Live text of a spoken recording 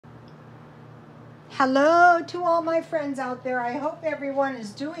Hello to all my friends out there. I hope everyone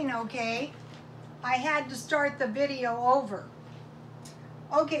is doing okay. I had to start the video over.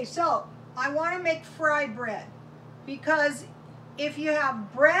 Okay, so I want to make fry bread because if you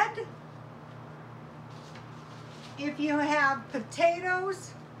have bread, if you have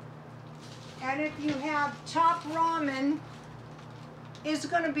potatoes, and if you have chopped ramen, it's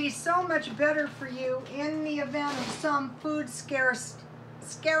going to be so much better for you in the event of some food scarcity.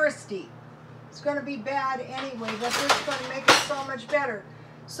 It's going to be bad anyway, but this is going to make it so much better.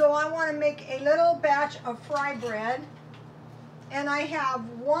 So I want to make a little batch of fry bread, and I have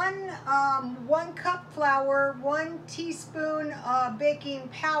one cup flour, 1 teaspoon baking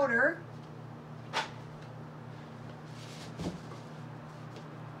powder,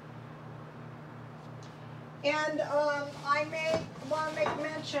 and I want to make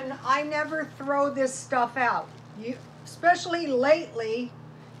mention, I never throw this stuff out. Especially lately,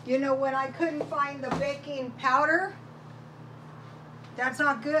 you know, when I couldn't find the baking powder, that's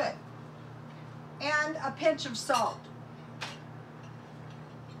not good. And a pinch of salt.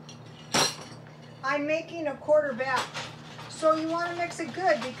 I'm making a quarter batch. So you want to mix it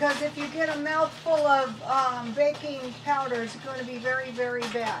good, because if you get a mouthful of baking powder, it's going to be very, very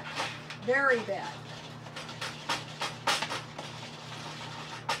bad. Very bad.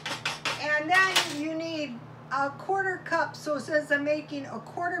 And then you need a quarter cup, so since I'm making a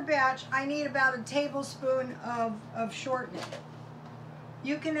quarter batch, I need about a tablespoon of shortening.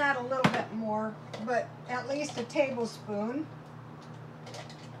 You can add a little bit more, but at least a tablespoon.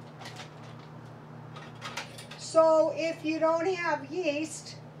 So if you don't have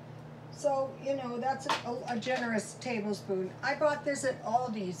yeast, so you know, that's a generous tablespoon. I bought this at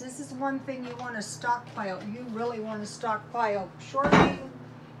Aldi's. This is one thing you want to stockpile. You really want to stockpile shortening.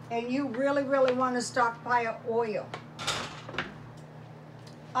 And you really, really want to stockpile oil.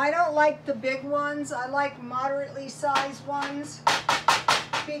 I don't like the big ones. I like moderately sized ones,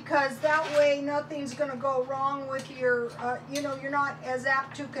 because that way nothing's going to go wrong with your, you know, you're not as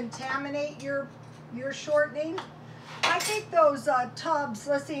apt to contaminate your shortening. I take those tubs.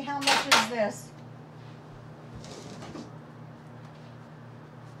 Let's see, how much is this?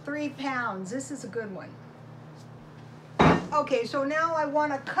 3 pounds. This is a good one. Okay, so now I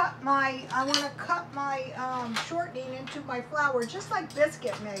want to cut my shortening into my flour, just like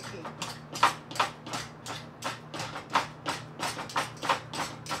biscuit making.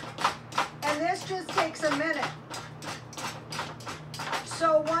 And this just takes a minute.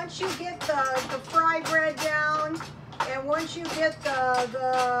 So once you get the fry bread down, and once you get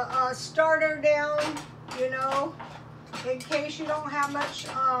the starter down, you know, in case you don't have much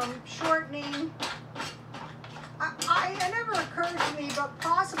shortening. It never occurred to me, but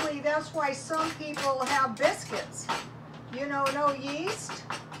possibly that's why some people have biscuits. You know, no yeast.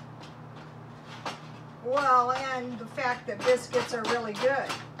 Well, and the fact that biscuits are really good.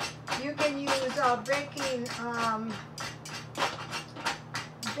 You can use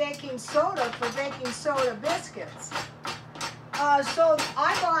baking soda for baking soda biscuits. So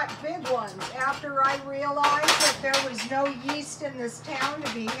I bought big ones after I realized that there was no yeast in this town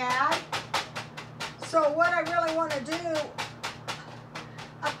to be had. So what I really want to do,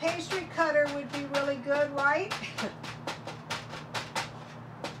 a pastry cutter would be really good, right?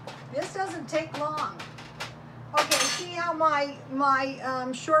 This doesn't take long. Okay, see how my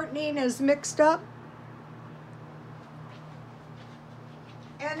shortening is mixed up?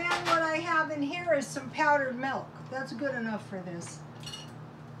 And then what I have in here is some powdered milk. That's good enough for this.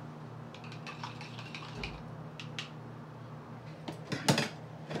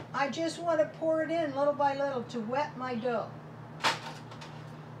 I just want to pour it in little by little to wet my dough.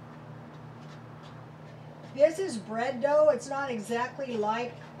 This is bread dough. It's not exactly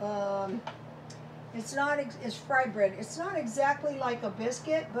like, it's fried bread. It's not exactly like a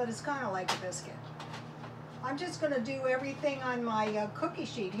biscuit, but it's kind of like a biscuit. I'm just going to do everything on my cookie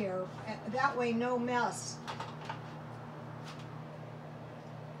sheet here. That way, no mess.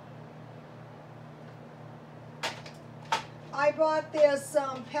 I bought this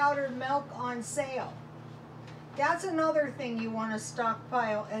powdered milk on sale. That's another thing you want to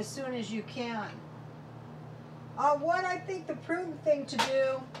stockpile as soon as you can. What I think the prudent thing to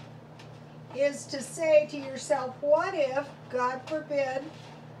do is to say to yourself, what if, God forbid,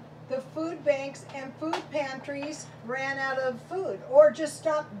 the food banks and food pantries ran out of food, or just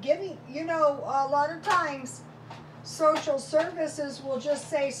stopped giving? You know, a lot of times social services will just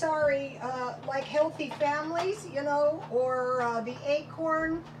say, sorry, like Healthy Families, you know, or the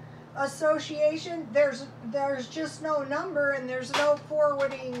Acorn Association, there's just no number, and there's no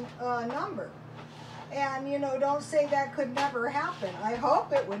forwarding number. And, you know, don't say that could never happen. I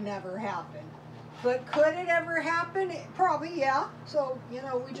hope it would never happen. But could it ever happen? Probably, yeah. So, you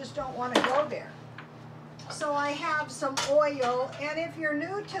know, we just don't want to go there. So I have some oil, and if you're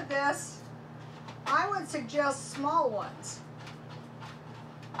new to this, I would suggest small ones.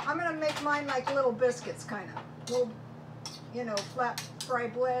 I'm going to make mine like little biscuits, kind of. Little, you know, flat fry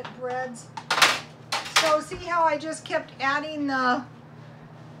breads. So see how I just kept adding the,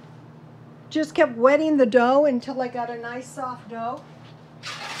 just kept wetting the dough until I got a nice soft dough.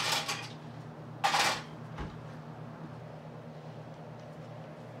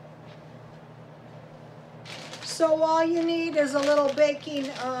 So all you need is a little baking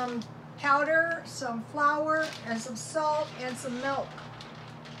powder, some flour, and some salt, and some milk.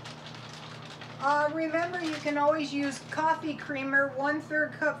 Remember, you can always use coffee creamer,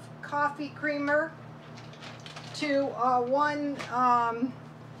 1/3 cup coffee creamer to 1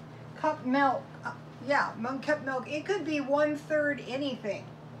 cup milk. Yeah, 1 cup milk. It could be 1/3 anything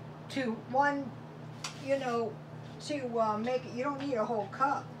to 1, you know, to make it. You don't need a whole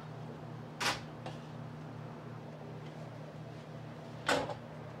cup.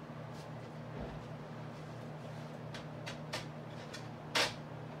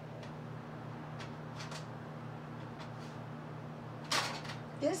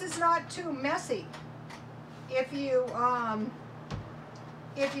 This is not too messy if you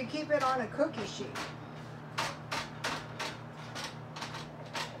keep it on a cookie sheet.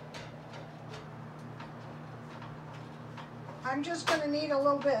 I'm just going to need a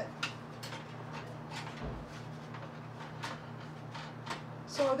little bit.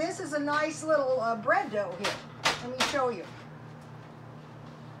 So this is a nice little bread dough here. Let me show you.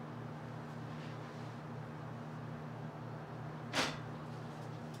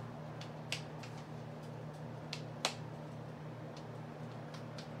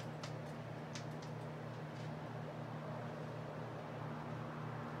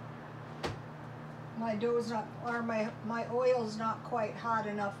 My dough's not, or my oil's not quite hot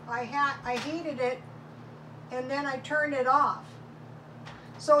enough. I heated it, and then I turned it off.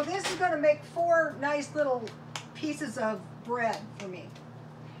 So this is going to make 4 nice little pieces of bread for me,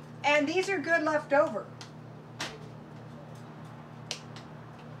 and these are good left over.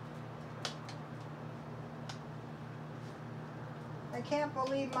 I can't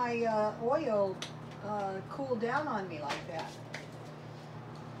believe my oil cooled down on me like that.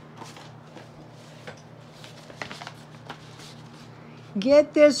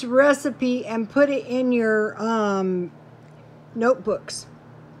 Get this recipe and put it in your notebooks.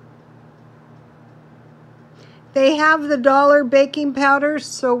 They have the $1 baking powder,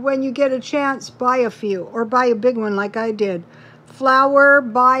 so when you get a chance, buy a few, or buy a big one like I did. Flour,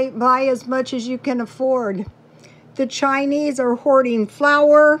 buy as much as you can afford. The Chinese are hoarding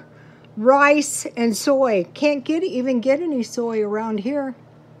flour, rice, and soy. Can't even get any soy around here.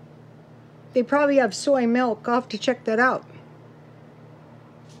 They probably have soy milk. I'll have to check that out.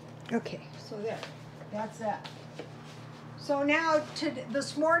 Okay, so there, that's that. So now,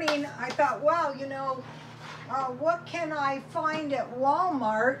 this morning, I thought, wow, you know, what can I find at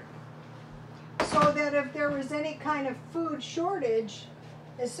Walmart so that if there was any kind of food shortage,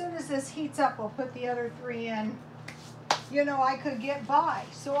 as soon as this heats up, I'll put the other 3 in, you know, I could get by.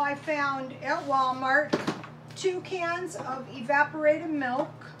 So I found at Walmart 2 cans of evaporated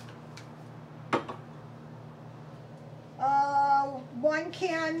milk, 1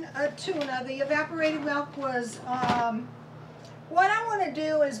 can of tuna. The evaporated milk was, what I want to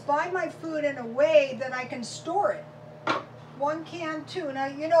do is buy my food in a way that I can store it. 1 can tuna.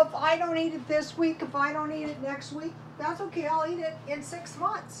 You know, if I don't eat it this week, if I don't eat it next week, that's okay. I'll eat it in 6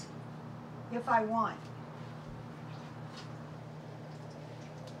 months if I want.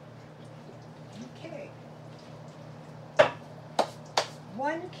 Okay.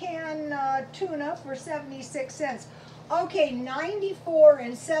 1 can tuna for 76 cents. Okay, 94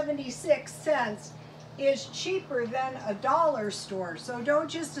 cents is cheaper than a dollar store. So don't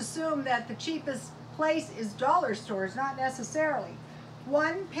just assume that the cheapest place is dollar stores, not necessarily.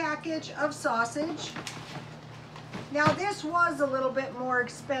 1 package of sausage. Now this was a little bit more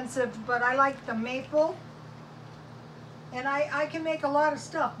expensive, but I like the maple. And I can make a lot of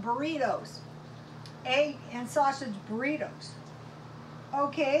stuff, burritos, egg and sausage burritos.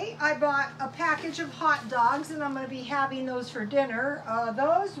 Okay, I bought a package of hot dogs, and I'm going to be having those for dinner.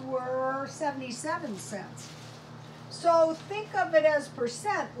 Those were 77 cents. So think of it as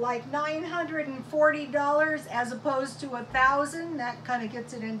percent, like $940 as opposed to $1,000. That kind of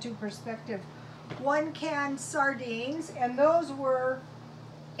gets it into perspective. 1 can sardines, and those were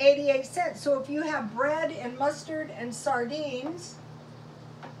 88 cents. So if you have bread and mustard and sardines,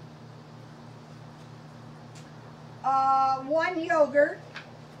 1 yogurt,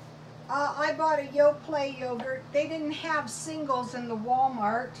 I bought a Yoplait yogurt. They didn't have singles in the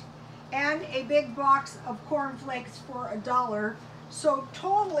Walmart, and a big box of cornflakes for $1. So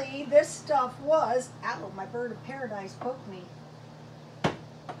totally this stuff was, ow, my bird of paradise poked me.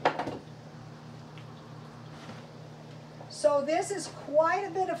 So this is quite a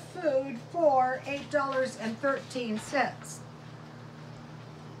bit of food for $8.13.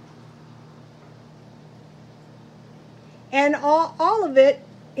 And all of it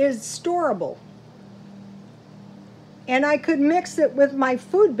is storable. And I could mix it with my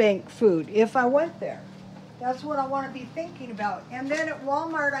food bank food if I went there. That's what I want to be thinking about. And then at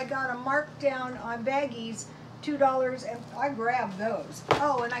Walmart, I got a markdown on baggies, $2, and I grabbed those.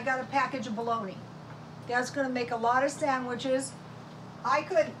 Oh, and I got a package of bologna. That's going to make a lot of sandwiches. I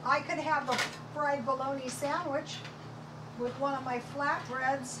could have a fried bologna sandwich with one of my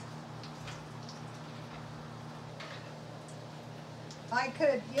flatbreads. I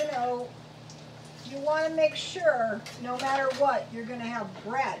could, you know, you want to make sure, no matter what, you're going to have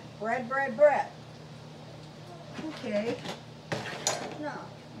bread. Bread. Okay. Now,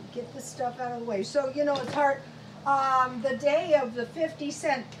 get this stuff out of the way. So, you know, it's hard. The day of the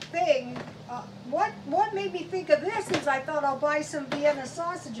 50-cent thing, what made me think of this is I thought I'll buy some Vienna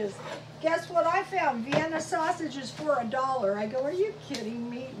sausages. Guess what I found? Vienna sausages for $1. I go, are you kidding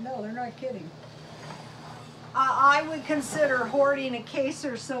me? No, they're not kidding. I would consider hoarding a case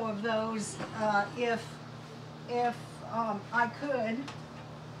or so of those if I could.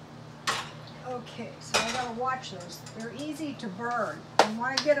 Okay, so I gotta watch those. They're easy to burn. I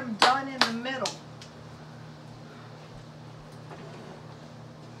want to get them done in the middle.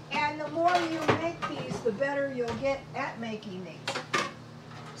 And the more you make these, the better you'll get at making these.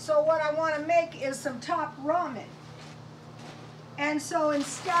 So what I want to make is some top ramen. And so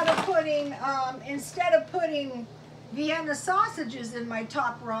instead of putting Vienna sausages in my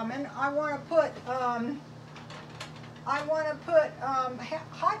top ramen, I want to put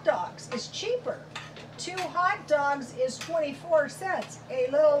hot dogs. It's cheaper. 2 hot dogs is 24 cents. A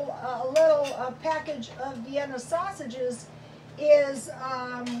little package of Vienna sausages is,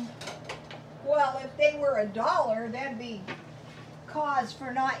 well, if they were $1, that'd be cause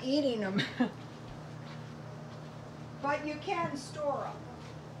for not eating them. But you can store them.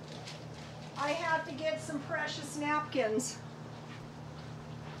 I have to get some precious napkins.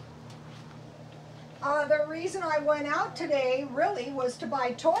 The reason I went out today really was to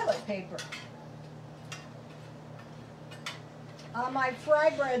buy toilet paper. My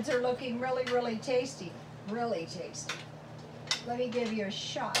fry breads are looking really tasty. Really tasty. Let me give you a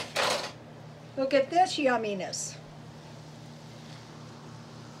shot. Look at this yumminess.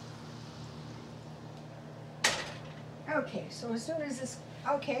 Okay, so as soon as this,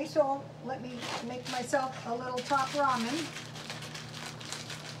 okay, so let me make myself a little top ramen.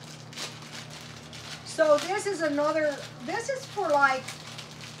 So this is for like,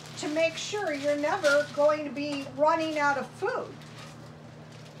 to make sure you're never going to be running out of food.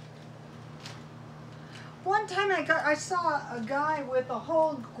 One time I saw a guy with a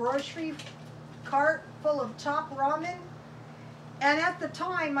whole grocery cart full of top ramen. And at the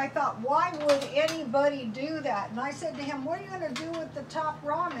time, I thought, why would anybody do that? And I said to him, what are you going to do with the top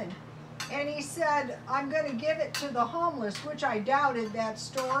ramen? And he said, I'm going to give it to the homeless, which I doubted that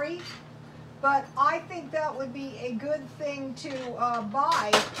story. But I think that would be a good thing to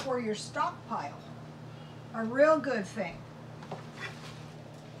buy for your stockpile. A real good thing.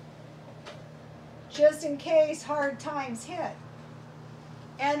 Just in case hard times hit.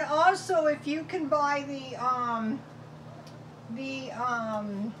 And also, if you can buy the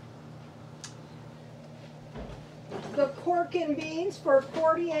pork and beans for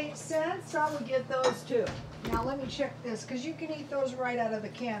 48 cents, I would get those too. Now let me check this, because you can eat those right out of the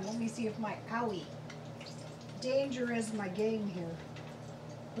can. Let me see if my, owie, danger is my game here.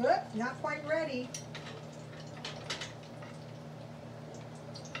 Oop, not quite ready.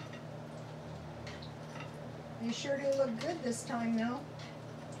 They sure do look good this time though.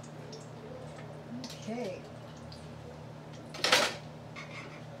 Okay.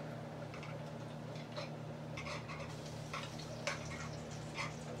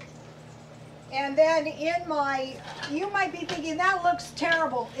 And then in my, you might be thinking, that looks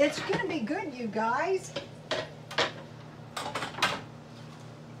terrible. It's gonna be good, you guys.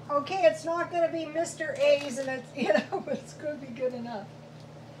 Okay, it's not gonna be Mr. A's and it's, you know, it's gonna be good enough.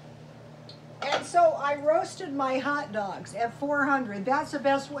 And so I roasted my hot dogs at 400. That's the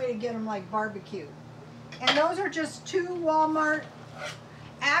best way to get them like barbecue. And those are just 2 Walmart.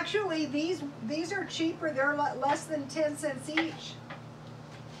 Actually, these are cheaper. They're less than 10 cents each.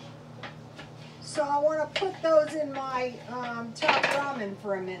 So I want to put those in my top ramen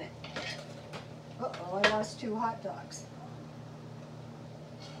for a minute. Uh-oh, I lost 2 hot dogs.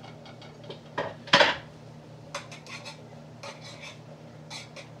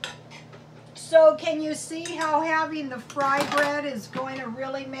 So can you see how having the fry bread is going to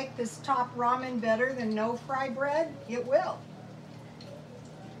really make this top ramen better than no fry bread? It will.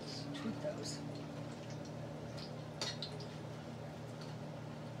 Let's tweak those.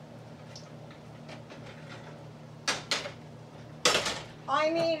 I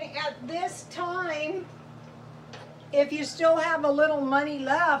mean, at this time, if you still have a little money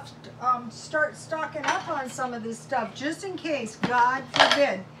left, start stocking up on some of this stuff, just in case, God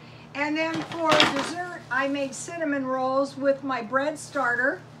forbid. And then for dessert, I made cinnamon rolls with my bread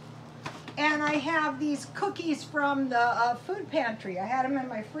starter. And I have these cookies from the food pantry. I had them in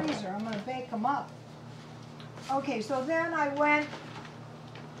my freezer. I'm going to bake them up. Okay, so then I went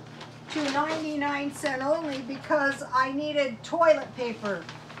to 99¢ only because I needed toilet paper.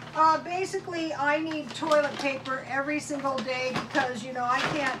 Basically, I need toilet paper every single day because, you know, I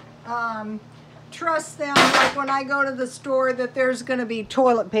can't trust them like when I go to the store that there's going to be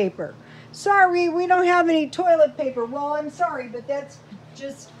toilet paper. Sorry, we don't have any toilet paper. Well, I'm sorry, but that's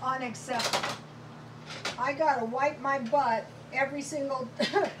just unacceptable. I got to wipe my butt every single...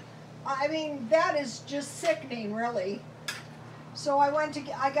 I mean, that is just sickening, really. So I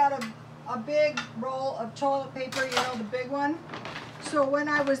got a big roll of toilet paper, you know, the big one. So when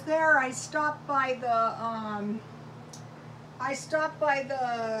I was there, I stopped by the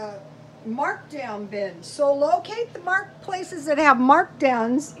markdown bin. So locate the places that have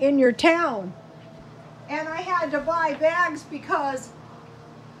markdowns in your town. And I had to buy bags because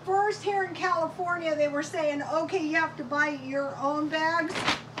first here in California they were saying, okay, you have to buy your own bags.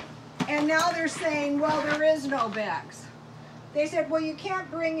 And now they're saying, well, there is no bags. They said, well, you can't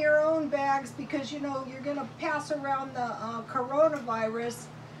bring your own bags because, you know, you're going to pass around the coronavirus.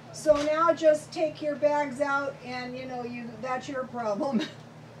 So now just take your bags out and, you know, that's your problem.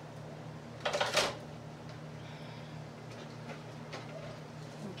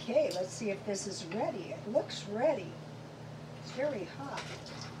 Okay, let's see if this is ready. It looks ready. It's very hot.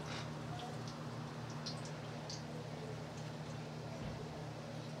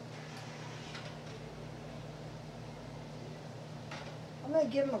 I'm going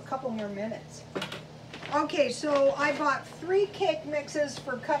to give them a couple more minutes. Okay, so I bought 3 cake mixes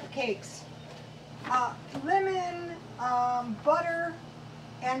for cupcakes. Lemon, butter,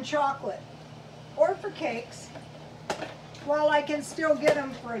 and chocolate. Or for cakes. Well, I can still get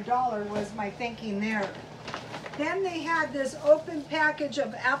them for $1 was my thinking there. Then they had this open package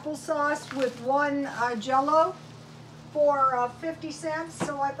of applesauce with 1 Jell-O for 50 cents,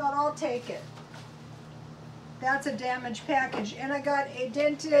 so I thought I'll take it. That's a damaged package. And I got a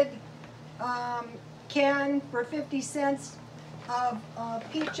dented can for 50 cents of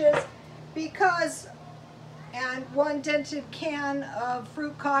peaches because, and 1 dented can of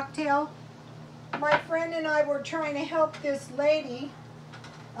fruit cocktail. My friend and I were trying to help this lady.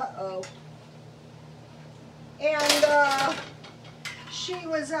 Uh-oh. And she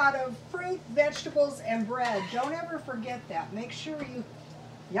was out of fruit, vegetables, and bread. Don't ever forget that. Make sure you,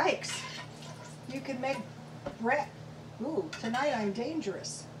 yikes, you can make bread. Ooh, tonight I'm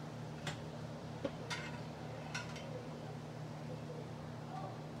dangerous.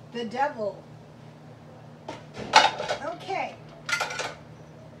 The devil. Okay.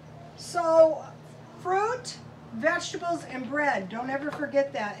 So, fruit, vegetables, and bread. Don't ever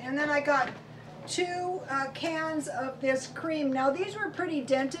forget that. And then I got 2 cans of this cream. Now, these were pretty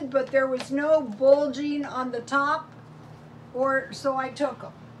dented, but there was no bulging on the top, so I took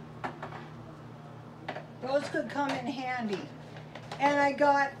them. Those could come in handy. And I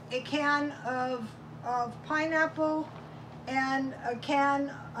got a can of pineapple and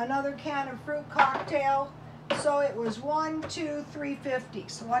another can of fruit cocktail. So it was $1, $2,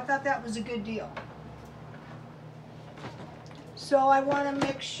 $3.50. So I thought that was a good deal. So I want to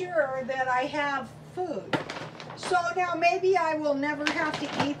make sure that I have food. So now maybe I will never have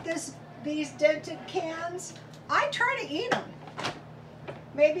to eat these dented cans. I try to eat them.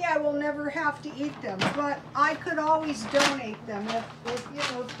 Maybe I will never have to eat them, but I could always donate them if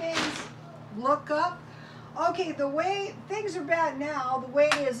you know, things look up. Okay, the way things are bad now, the way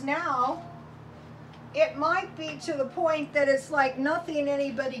it is now, it might be to the point that it's like nothing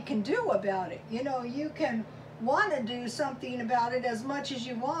anybody can do about it. You know, you can want to do something about it as much as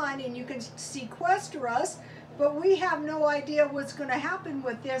you want, and you can sequester us, but we have no idea what's going to happen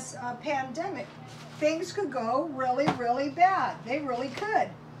with this pandemic. Things could go really, really bad. They really could.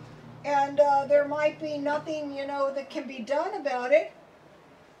 And there might be nothing, you know, that can be done about it.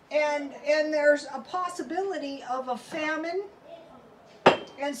 And there's a possibility of a famine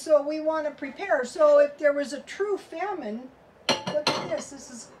And so we want to prepare. So if there was a true famine, look at this. This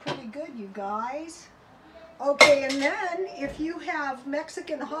is pretty good, you guys. Okay, and then if you have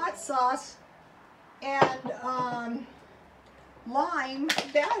Mexican hot sauce and lime,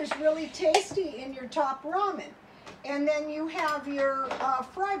 that is really tasty in your top ramen. And then you have your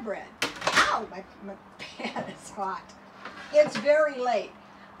fry bread. Ow, my pan is hot. It's very late.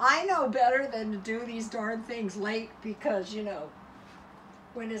 I know better than to do these darn things late because, you know,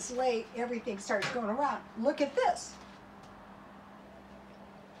 when it's late, everything starts going around. Look at this.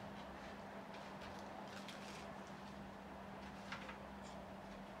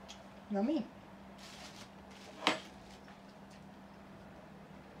 Yummy.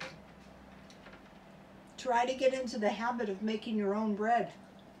 Try to get into the habit of making your own bread.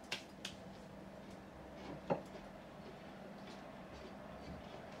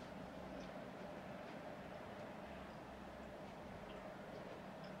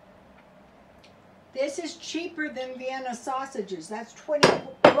 This is cheaper than Vienna sausages. That's 20,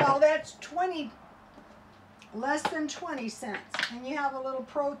 well, that's 20, less than 20 cents. And you have a little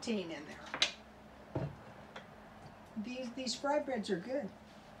protein in there. These fry breads are good.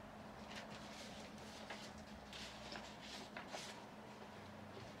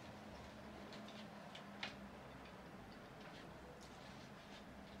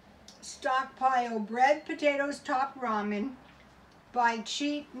 Stockpile bread, potatoes, top ramen. Buy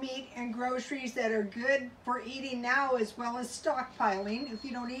cheap meat and groceries that are good for eating now as well as stockpiling. If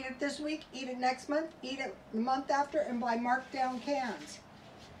you don't eat it this week, eat it next month, eat it the month after, and buy marked down cans.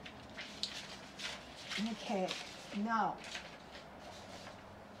 Okay, now,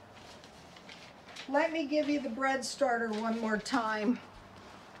 let me give you the bread starter one more time.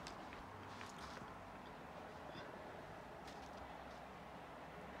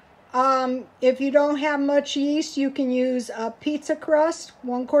 If you don't have much yeast, you can use a pizza crust,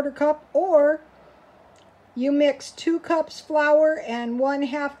 1/4 cup, or you mix 2 cups flour and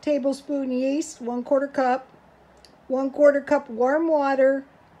 1/2 tablespoon yeast, 1/4 cup, 1/4 cup warm water,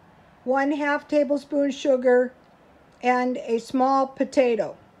 1/2 tablespoon sugar, and a small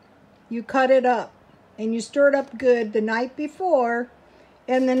potato. You cut it up and you stir it up good the night before,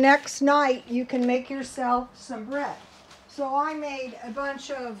 and the next night you can make yourself some bread. So I made a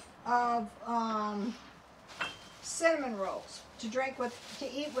bunch of cinnamon rolls to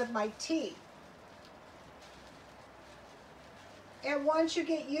eat with my tea. And once you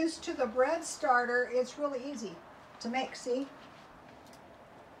get used to the bread starter, it's really easy to make, see?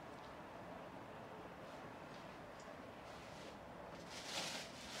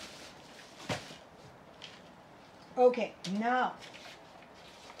 Okay, now,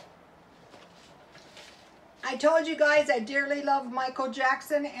 I told you guys I dearly love Michael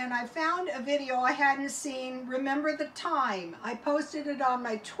Jackson, and I found a video I hadn't seen, Remember the Time. I posted it on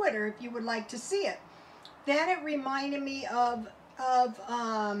my Twitter if you would like to see it. Then it reminded me of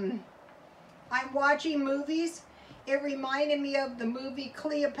I'm watching movies. It reminded me of the movie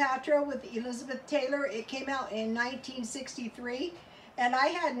Cleopatra with Elizabeth Taylor. It came out in 1963, and I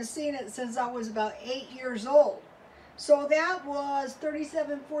hadn't seen it since I was about 8 years old. So that was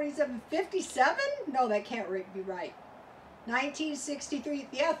 37, 47, 57? No, that can't be right. 1963,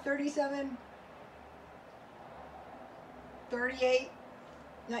 yeah, 37, 38,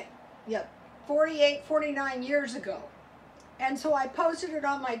 yeah, 48, 49 years ago. And so I posted it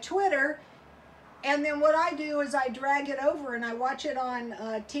on my Twitter, and then what I do is I drag it over and I watch it on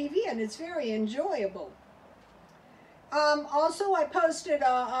TV, and it's very enjoyable. Also, I posted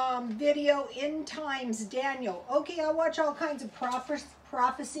a video, End Times Daniel. Okay, I watch all kinds of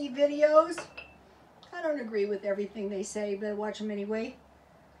prophecy videos. I don't agree with everything they say, but I watch them anyway.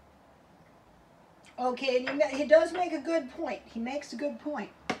 Okay, and he does make a good point. He makes a good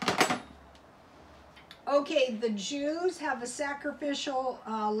point. Okay, the Jews have a sacrificial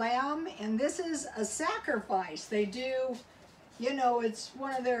lamb, and this is a sacrifice. They do, you know, it's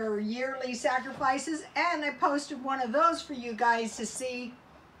one of their yearly sacrifices, and I posted one of those for you guys to see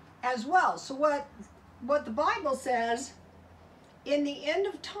as well. So what the Bible says, in the end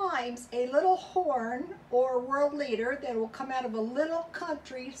of times, a little horn or world leader that will come out of a little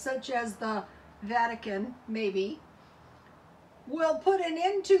country, such as the Vatican, maybe, will put an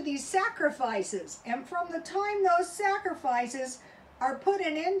end to these sacrifices. And from the time those sacrifices are put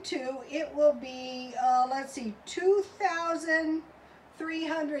an end to, it will be, let's see,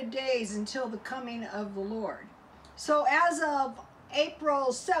 2,300 days until the coming of the Lord. So as of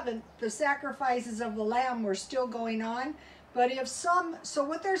April 7th, the sacrifices of the lamb were still going on. But so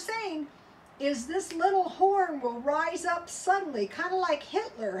what they're saying is this little horn will rise up suddenly, kind of like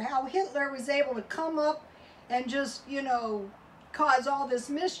Hitler, how Hitler was able to come up and just, you know, cause all this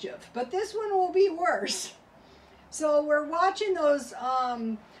mischief. But this one will be worse. So we're watching those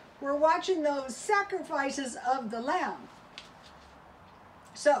sacrifices of the lamb.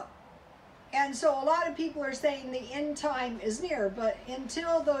 So a lot of people are saying the end time is near, but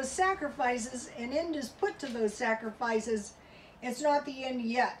until those sacrifices, an end is put to those sacrifices, it's not the end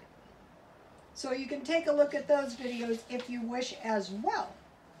yet. So you can take a look at those videos if you wish as well.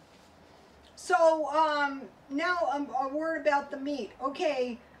 So now a word about the meat.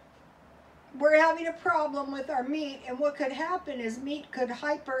 Okay, we're having a problem with our meat, and what could happen is meat could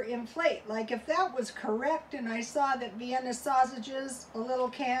hyperinflate. Like if that was correct and I saw that Vienna sausages, a little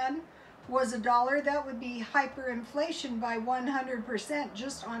can, was $1, that would be hyperinflation by 100%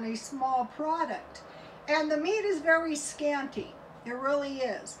 just on a small product. And the meat is very scanty. It really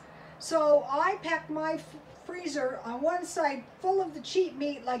is. So I pack my freezer on one side full of the cheap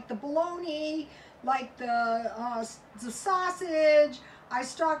meat, like the bologna, like the sausage. I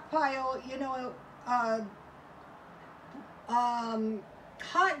stockpile, you know,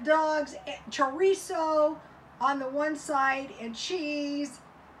 hot dogs, chorizo on the one side, and cheese,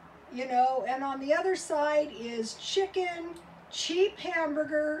 you know, and on the other side is chicken, cheap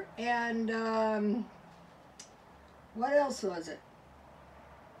hamburger, and what else was it?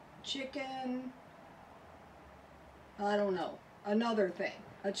 Chicken, I don't know, another thing,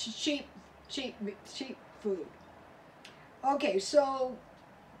 a cheap food. Okay, so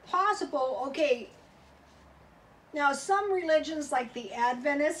possible, okay, now some religions like the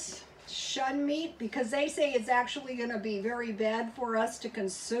Adventists shun meat because they say it's actually going to be very bad for us to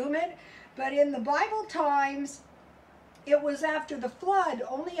consume it. But in the Bible times, it was after the flood,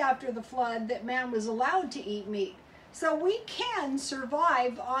 only after the flood, that man was allowed to eat meat. So we can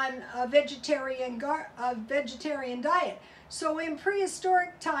survive on a vegetarian diet. So in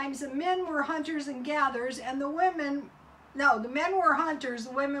prehistoric times, the men were hunters and gatherers, and the women, no, the men were hunters,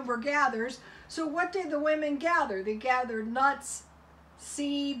 the women were gatherers. So what did the women gather? They gathered nuts,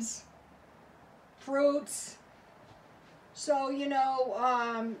 seeds, fruits. So, you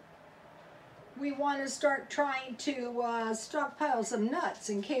know, we want to start trying to stockpile some nuts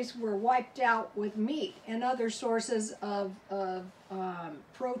in case we're wiped out with meat and other sources of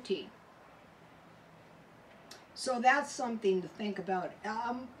protein. So that's something to think about.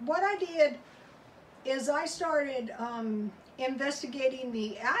 What I did is I started investigating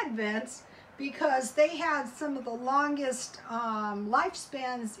the Advents because they had some of the longest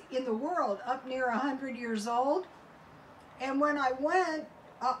lifespans in the world, up near 100 years old. And when I went,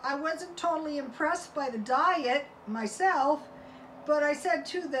 I wasn't totally impressed by the diet myself, but I said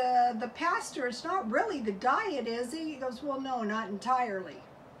to the pastor, it's not really the diet, is it? He goes, well, no, not entirely.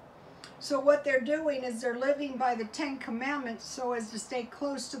 So what they're doing is they're living by the 10 Commandments so as to stay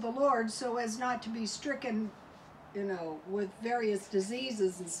close to the Lord, so as not to be stricken, you know, with various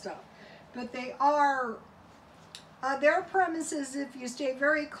diseases and stuff. But they are, their premise is if you stay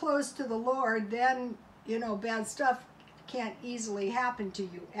very close to the Lord, then, you know, bad stuff can't easily happen to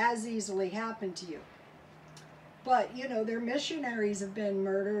you, as easily happen to you. But, you know, their missionaries have been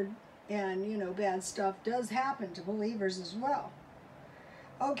murdered, and, you know, bad stuff does happen to believers as well.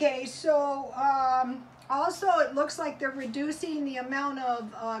 Okay, so also it looks like they're reducing the amount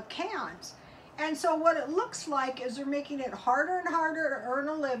of cans. And so what it looks like is they're making it harder and harder to earn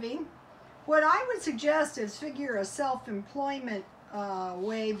a living. What I would suggest is figure a self-employment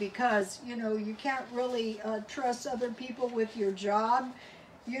way, because, you know, you can't really trust other people with your job.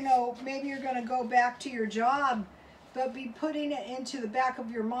 You know, maybe you're going to go back to your job, but be putting it into the back of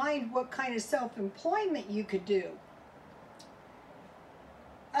your mind what kind of self-employment you could do.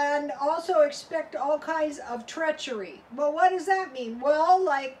 And also expect all kinds of treachery. Well, what does that mean? Well,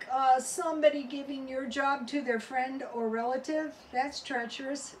 like somebody giving your job to their friend or relative, that's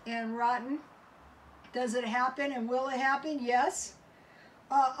treacherous and rotten. Does it happen, and will it happen? Yes.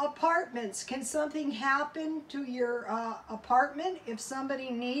 Apartments. Can something happen to your apartment if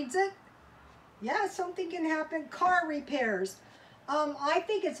somebody needs it? Yeah, something can happen. Car repairs. I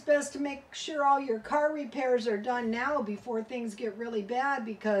think it's best to make sure all your car repairs are done now before things get really bad,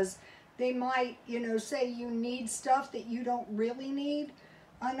 because they might, you know, say you need stuff that you don't really need.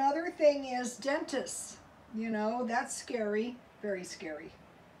 Another thing is dentists. You know, that's scary, very scary.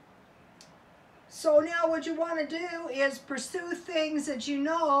 So now what you want to do is pursue things that you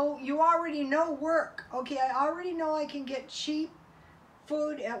already know work. Okay, I already know I can get cheap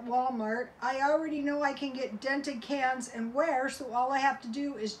food at Walmart. I already know I can get dented cans and ware, so all I have to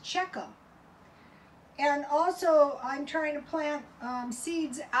do is check them. And also, I'm trying to plant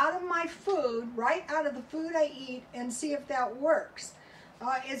seeds out of my food, right out of the food I eat, and see if that works.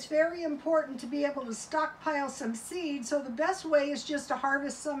 It's very important to be able to stockpile some seeds, so the best way is just to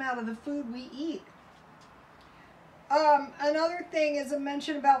harvest some out of the food we eat. Another thing is a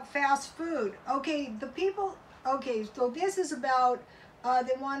mention about fast food. Okay, so this is about,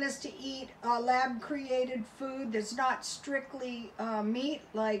 they want us to eat lab-created food that's not strictly meat,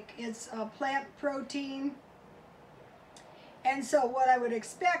 like it's plant protein. And so what I would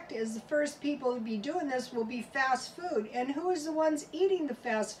expect is the first people to be doing this will be fast food. And who is the ones eating the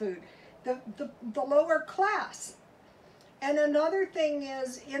fast food? The lower class. And another thing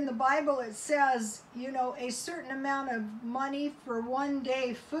is, in the Bible it says, you know, a certain amount of money for one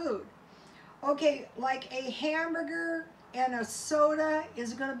day food. Okay, like a hamburger and a soda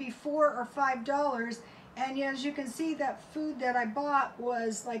is going to be $4 or $5. And as you can see, that food that I bought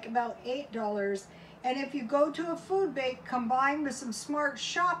was like about $8. And if you go to a food bank combined with some smart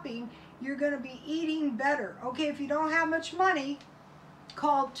shopping, you're going to be eating better. Okay, if you don't have much money,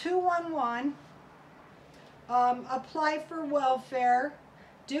 call 211, apply for welfare,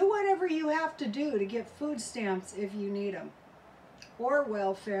 do whatever you have to do to get food stamps if you need them, or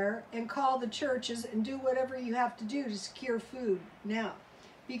welfare, and call the churches and do whatever you have to do to secure food now,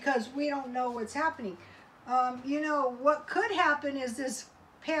 because we don't know what's happening. You know, what could happen is this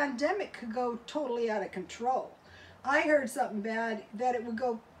pandemic could go totally out of control. I heard something bad, that it would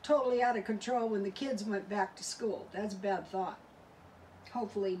go totally out of control when the kids went back to school. That's a bad thought.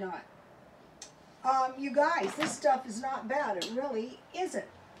 Hopefully not. You guys, this stuff is not bad. It really isn't.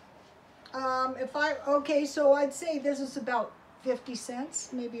 Okay, so I'd say this is about 50 cents,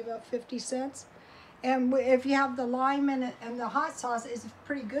 maybe about 50 cents. And if you have the lime and the hot sauce, it's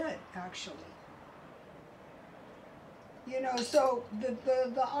pretty good, actually. You know, so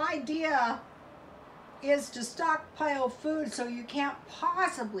the idea is to stockpile food so you can't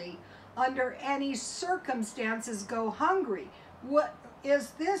possibly, under any circumstances, go hungry. What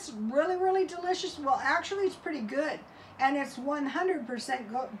is this really, really delicious? Well, actually, it's pretty good. And it's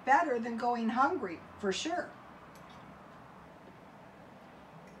 100% better than going hungry, for sure.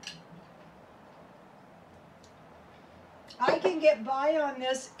 I can get by on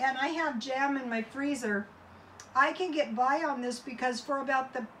this, and I have jam in my freezer. I can get by on this because for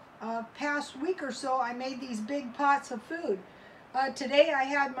about the past week or so, I made these big pots of food. Today I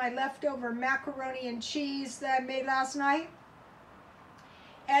had my leftover macaroni and cheese that I made last night.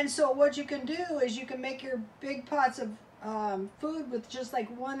 And so what you can do is you can make your big pots of food with just like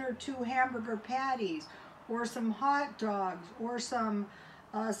 1 or 2 hamburger patties, or some hot dogs, or some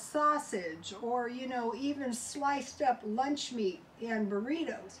sausage, or, you know, even sliced up lunch meat and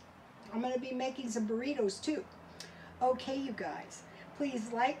burritos. I'm going to be making some burritos too. Okay, you guys,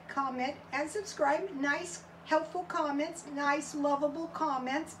 please like, comment, and subscribe. Nice, helpful comments, nice, lovable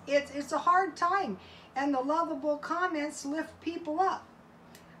comments. It's a hard time, and the lovable comments lift people up.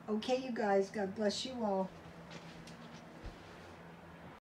 Okay, you guys, God bless you all.